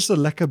run. It's just a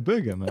lekker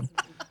burger, man.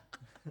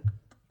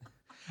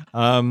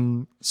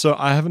 So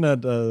I haven't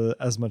had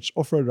as much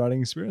off-road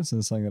riding experience, and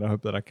it's something that I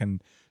hope that I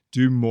can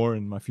do more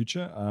in my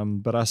future.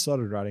 But I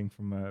started riding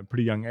from a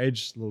pretty young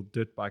age, a little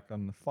dirt bike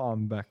on the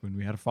farm back when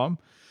we had a farm,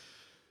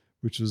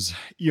 which was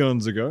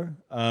eons ago.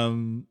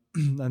 And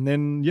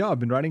then, yeah, I've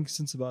been riding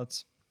since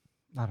about,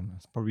 I don't know,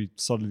 probably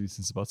solidly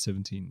since about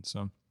 17.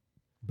 So,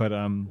 but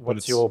What's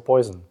it's, your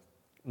poison?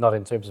 Not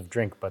in terms of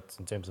drink, but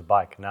in terms of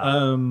bike.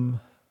 Now,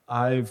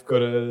 I've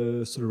got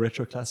a sort of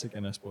retro classic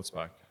and a sports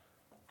bike.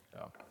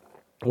 Yeah.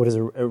 what is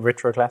a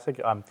retro classic?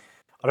 I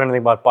don't know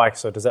anything about bikes,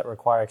 so does that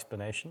require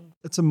explanation?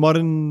 It's a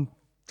modern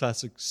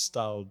classic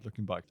style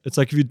looking bike. It's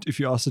like if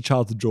you ask a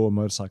child to draw a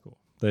motorcycle,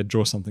 they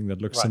draw something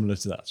that looks Right. similar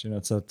to that. You know,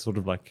 it's that sort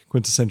of like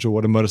quintessential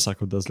what a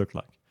motorcycle does look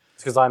like.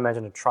 It's because I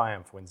imagine a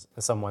Triumph when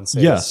someone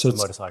says Yeah, so it's a it's-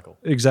 motorcycle.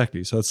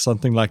 Exactly. So it's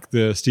something like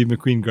the Steve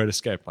McQueen Great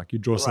Escape. Like you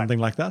draw something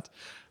like that,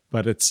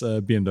 but it's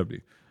a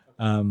BMW.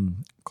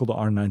 Called the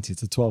R90.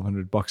 It's a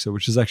 1200 Boxer,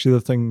 which is actually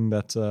the thing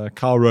that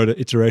Kyle rode an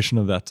iteration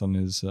of that on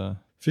his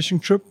fishing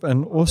trip,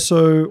 and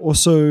also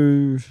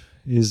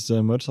his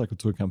motorcycle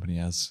tour company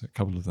has a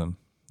couple of them.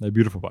 They're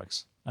beautiful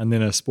bikes, and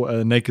then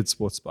a naked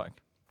sports bike.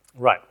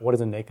 Right. What is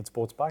a naked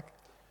sports bike?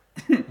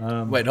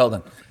 Wait, hold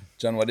on.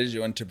 John, what is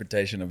your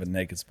interpretation of a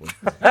naked sport?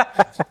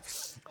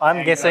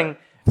 I'm guessing.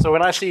 So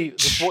when I see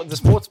the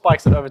sports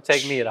bikes that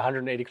overtake me at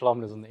 180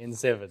 kilometers on the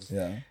N7,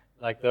 Yeah.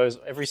 like those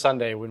every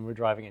Sunday when we're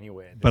driving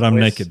anywhere. But I'm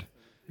there's always- naked.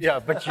 Yeah,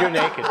 but you're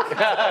naked.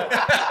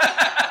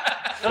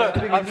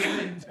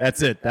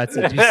 That's it. That's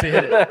it. You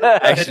said it.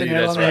 Actually, Hit the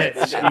nail that's on the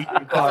right. head.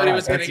 I thought he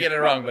was going to get it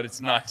wrong, but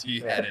it's not.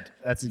 You had it.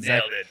 That's Nailed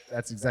exactly. it.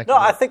 That's exactly. No,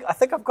 I it.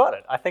 think I've got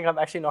it. I think I'm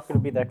actually not going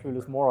to be that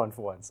clueless moron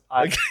for once.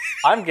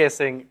 I'm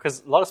guessing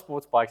because a lot of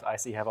sports bikes I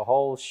see have a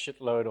whole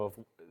shitload of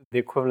the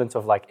equivalent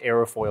of like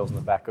aerofoils in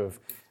the back of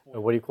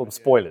what do you call them,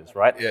 spoilers,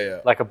 right? Yeah.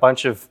 Like a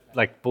bunch of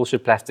like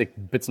bullshit plastic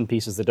bits and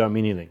pieces that don't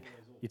mean anything.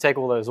 You take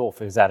all those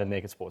off, is that a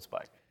naked sports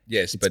bike?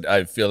 Yes, but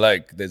I feel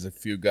like there's a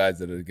few guys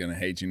that are going to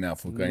hate you now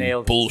for going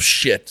Nailed it.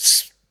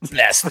 bullshit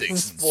plastics and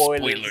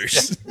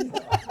Spoilers. spoilers.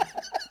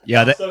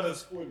 Yeah.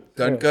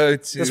 Don't go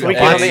to This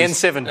weekend on the a-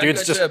 N7, don't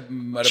dude's go just to a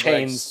motorbike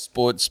chains.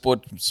 sports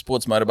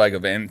motorbike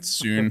event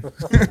soon.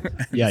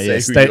 Yeah. Say Yeah.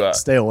 who you are.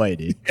 Stay away,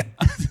 dude.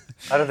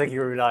 I don't think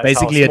you realize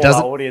Basically, how it small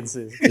doesn't- our audience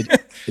is.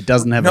 It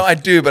doesn't have. No, I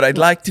do, but I'd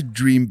like to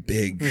dream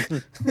big.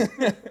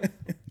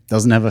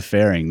 doesn't have a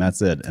fairing.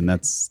 That's it, and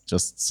that's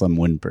just some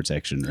wind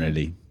protection.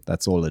 Really,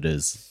 that's all it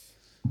is.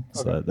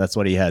 So that's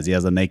what he has. He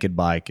has a naked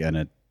bike, and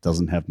it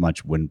doesn't have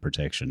much wind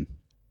protection.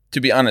 To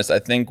be honest, I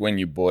think when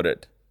you bought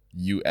it,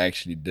 you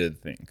actually did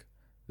think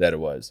that it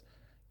was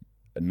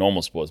a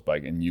normal sports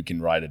bike and you can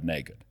ride it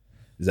naked.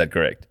 Is that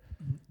correct?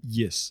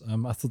 Yes,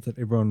 I thought that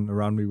everyone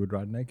around me would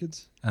ride naked,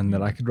 and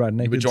that I could ride You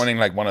naked. were joining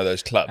like one of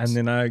those clubs. And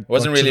then I wasn't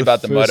got to really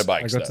about the first-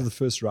 motorbikes, I got to though. the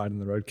first ride in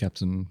the Road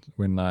Captain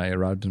when I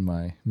arrived in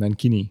my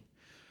Mankini,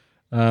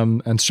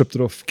 and stripped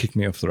it off, kicked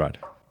me off the ride.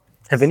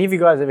 Have any of you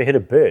guys ever hit a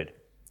bird?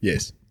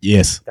 Yes.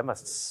 Yes, That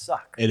must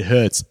suck. it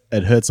hurts.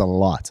 It hurts a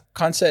lot.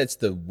 Can't say it's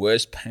the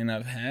worst pain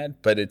I've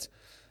had, but it's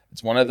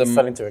one of the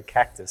Fell into a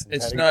cactus. and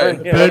It's had a no-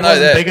 burn. Yeah. Bird no,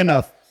 wasn't that- big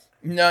enough.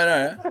 No.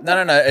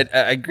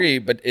 I agree,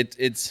 but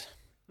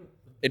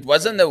it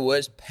wasn't the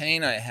worst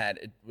pain I had.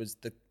 It was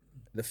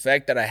the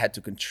fact that I had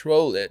to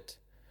control it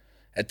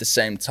at the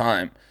same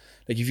time.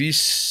 Like if you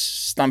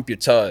stump your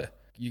toe,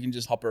 you can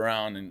just hop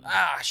around and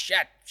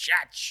shit,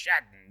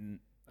 and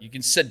you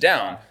can sit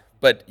down.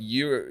 But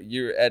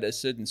you're at a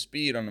certain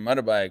speed on the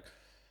motorbike.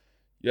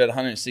 You're at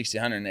 160,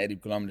 180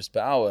 kilometers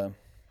per hour,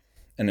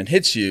 and it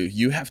hits you.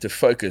 You have to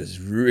focus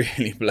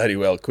really bloody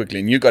well quickly,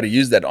 and you got to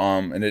use that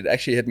arm. And it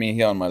actually hit me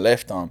here on my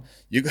left arm.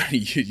 You got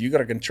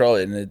to control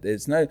it, and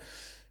there's no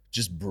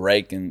just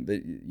brake, and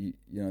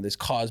there's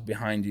cars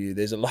behind you.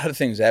 There's a lot of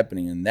things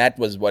happening, and that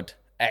was what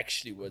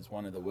actually was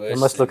one of the worst. It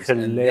must look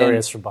things. And then-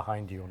 hilarious from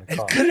behind you on a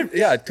car.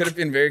 it could have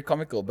been very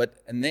comical.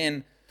 And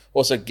then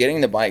also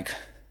getting the bike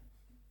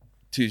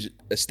to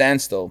a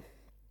standstill,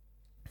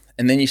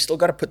 and then you still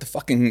got to put the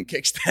fucking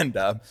kickstand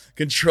up,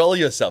 control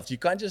yourself. You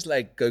can't just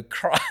like go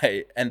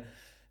cry. And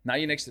now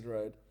you're next to the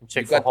road.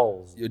 Check You for got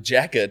holes. Your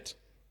jacket,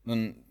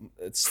 and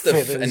it's stiff.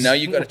 Feathers. And now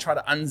you got to try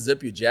to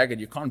unzip your jacket.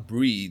 You can't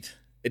breathe.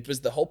 It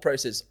was the whole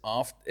process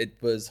after. It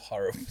was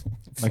horrible.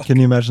 Like, can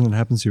you imagine that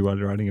happens to you while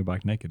you're riding a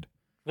bike naked?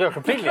 Yeah,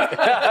 completely.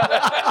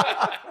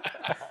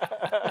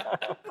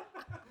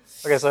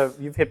 Okay, so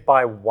you've hit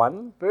by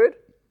one bird,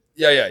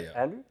 Yeah.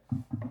 Andrew?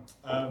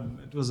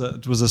 It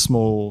was a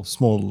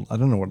small. I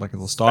don't know what, like a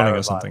little starling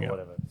or something. Or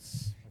whatever.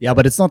 Yeah,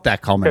 but it's not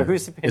that common. Okay,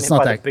 who's been it's hit not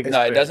by the that. biggest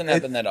No, it bird? doesn't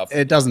happen that often.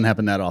 It doesn't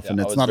happen that often.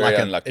 Yeah, I It's was not very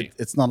like unlucky.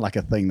 it's not like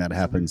a thing that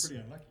happens.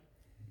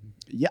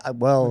 Yeah,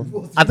 well,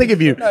 I think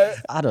if you,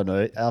 I don't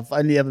know, I've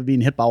only ever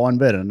been hit by one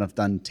bird, and I've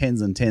done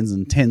tens and tens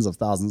and tens of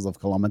thousands of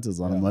kilometers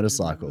on a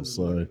motorcycle.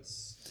 So,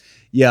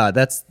 yeah,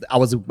 I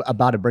was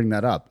about to bring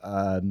that up.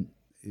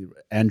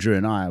 Andrew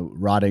and I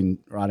riding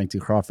to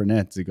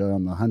Crawfordnet to go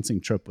on the hunting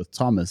trip with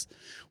Thomas.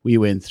 We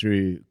went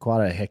through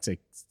quite a hectic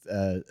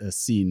a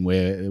scene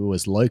where it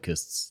was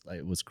locusts. Like,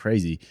 it was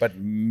crazy. But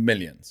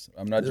millions.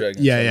 I'm not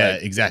joking. Yeah, So, yeah,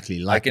 like,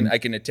 exactly. I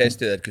can attest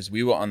to that because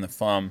we were on the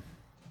farm,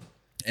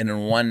 and in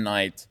one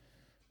night,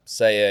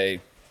 say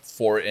a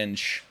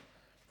 4-inch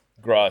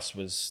grass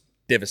was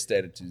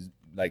devastated to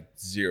like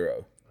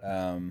zero.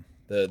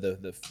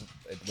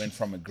 It went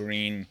from a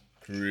green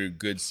Karoo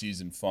good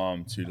season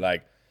farm to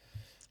like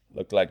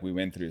looked like we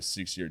went through a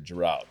 6-year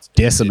drought.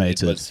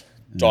 Decimated. It was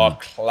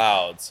dark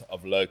clouds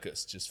of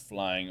locusts just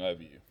flying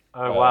over you.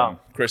 Oh, wow.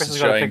 Chris is has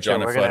got showing picture.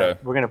 John a We're photo.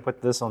 We're going to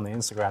put this on the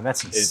Instagram.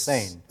 That's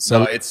insane.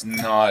 No, it's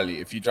gnarly.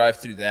 If you drive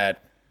through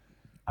that,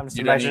 I'm just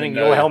you don't imagining even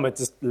your know. helmet,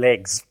 just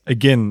legs.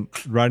 Again,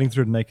 riding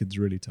through it naked is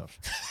really tough.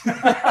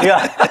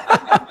 Yeah.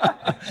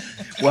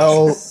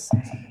 Well,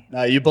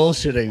 no, you're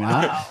bullshitting,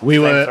 huh? We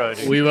Flamethrower,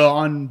 dude. were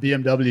on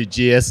BMW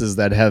GSs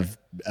that have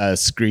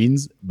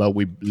screens, but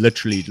we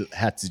literally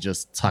had to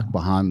just tuck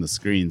behind the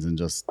screens and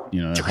just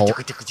we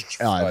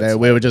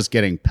were just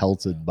getting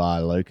pelted by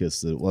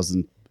locusts. It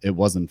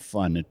wasn't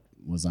fun. It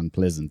was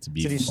unpleasant, to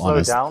be Did you slow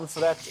honest. down for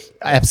that?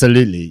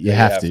 Absolutely, you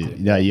have have to. to.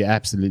 Yeah, you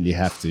absolutely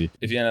have to.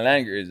 if you're in a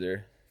Land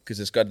Cruiser, because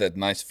it's got that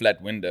nice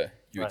flat window,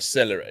 you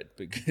accelerate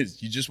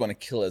because you just want to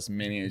kill as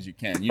many as you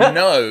can. You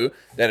know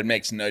that it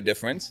makes no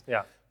difference,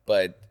 Yeah.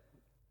 but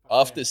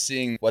after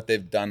seeing what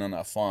they've done on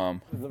our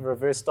farm, The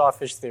reverse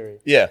starfish theory.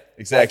 yeah,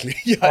 exactly.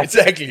 Yeah,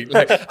 exactly.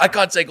 Like, I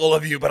can't take all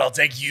of you, but I'll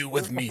take you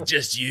with me,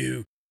 just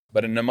you.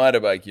 But in a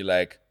motorbike, you're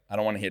like, I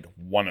don't want to hit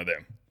one of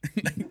them.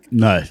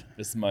 No,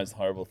 It's the most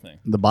horrible thing.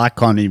 the bike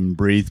can't even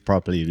breathe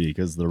properly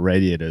because the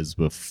radiators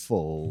were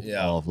full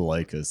Yeah. of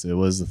locusts. It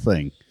was a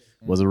thing.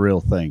 was a real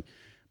thing.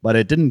 But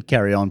it didn't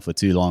carry on for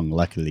too long,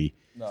 luckily.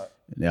 No.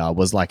 Yeah, it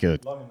was like a...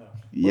 Long enough.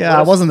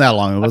 Yeah, it wasn't that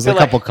long. It was a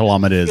couple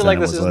kilometers I feel like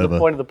and it this was isn't over. the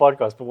point of the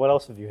podcast, but what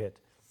else have you hit?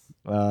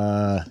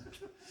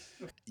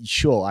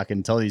 Sure, I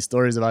can tell you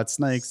stories about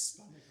snakes.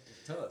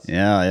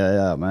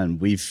 Yeah, man.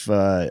 We've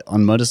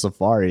on Motor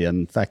Safari.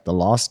 In fact, the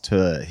last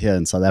tour here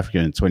in South Africa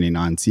in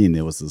 2019,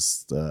 there was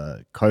this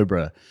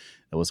cobra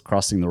that was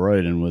crossing the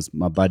road, and was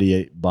my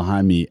buddy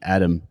behind me,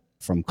 Adam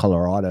from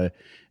Colorado,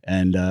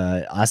 and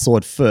I saw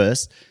it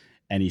first.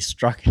 And he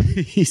struck.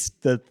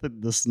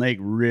 The snake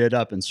reared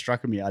up and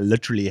struck me. I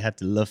literally had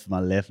to lift my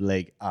left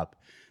leg up,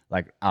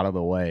 like out of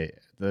the way.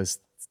 The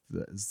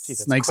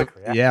snakes, quick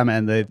reaction. yeah,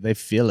 man, they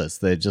fearless.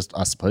 They're just,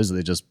 I suppose,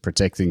 they're just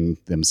protecting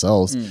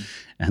themselves.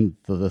 And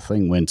the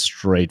thing went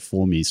straight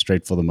for me,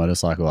 straight for the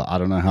motorcycle. I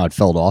don't know how it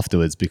felt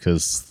afterwards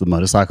because the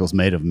motorcycle's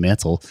made of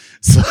metal,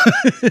 so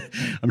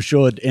I'm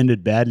sure it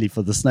ended badly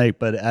for the snake.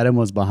 But Adam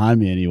was behind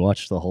me and he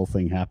watched the whole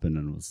thing happen,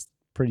 and it was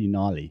pretty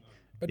gnarly.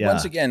 But Yeah.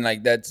 once again,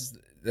 like that's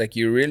like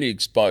you're really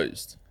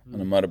exposed on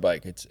a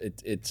motorbike.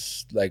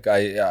 It's like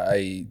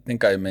I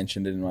think I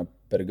mentioned it in my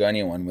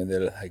Patagonia one where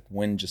the like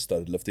wind just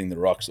started lifting the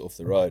rocks off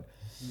the road,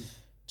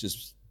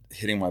 just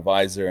hitting my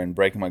visor and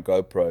breaking my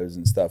GoPros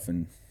and stuff.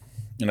 And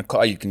in a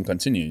car you can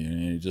continue,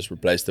 you just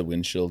replace the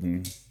windshield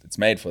and it's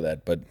made for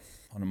that. But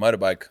on a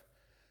motorbike,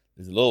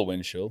 there's a little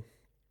windshield,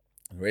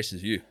 the rest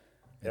is you.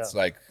 It's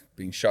like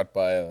being shot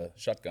by a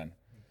shotgun.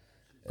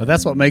 But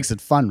that's what makes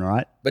it fun,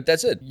 right? But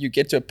that's it. You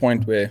get to a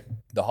point where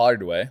the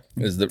hard way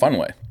is the fun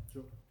way.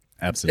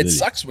 Absolutely. It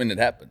sucks when it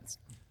happens.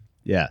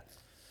 Yeah.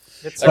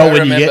 It's Like, Well, I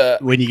remember-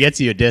 when you get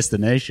to your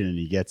destination and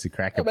you get to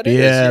crack a but it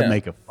beer, is, yeah.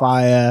 make a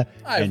fire,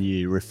 I've- and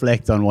you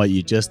reflect on what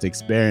you just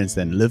experienced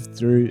and lived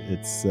through,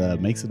 it's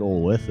makes it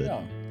all worth it.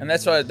 Yeah. And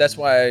that's why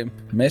I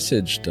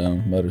messaged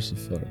Motor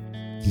Safari.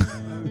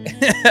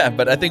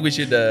 But I think we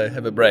should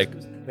have a break.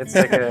 Let's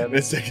take a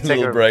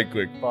little break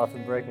quick.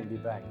 bathroom break and be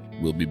back.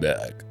 We'll be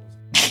back.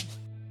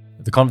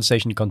 The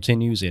conversation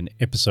continues in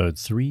episode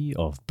 3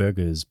 of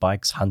Burgers,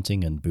 Bikes,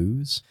 Hunting and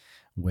Booze,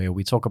 where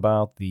we talk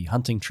about the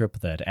hunting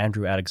trip that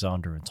Andrew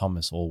Alexander and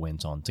Thomas all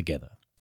went on together.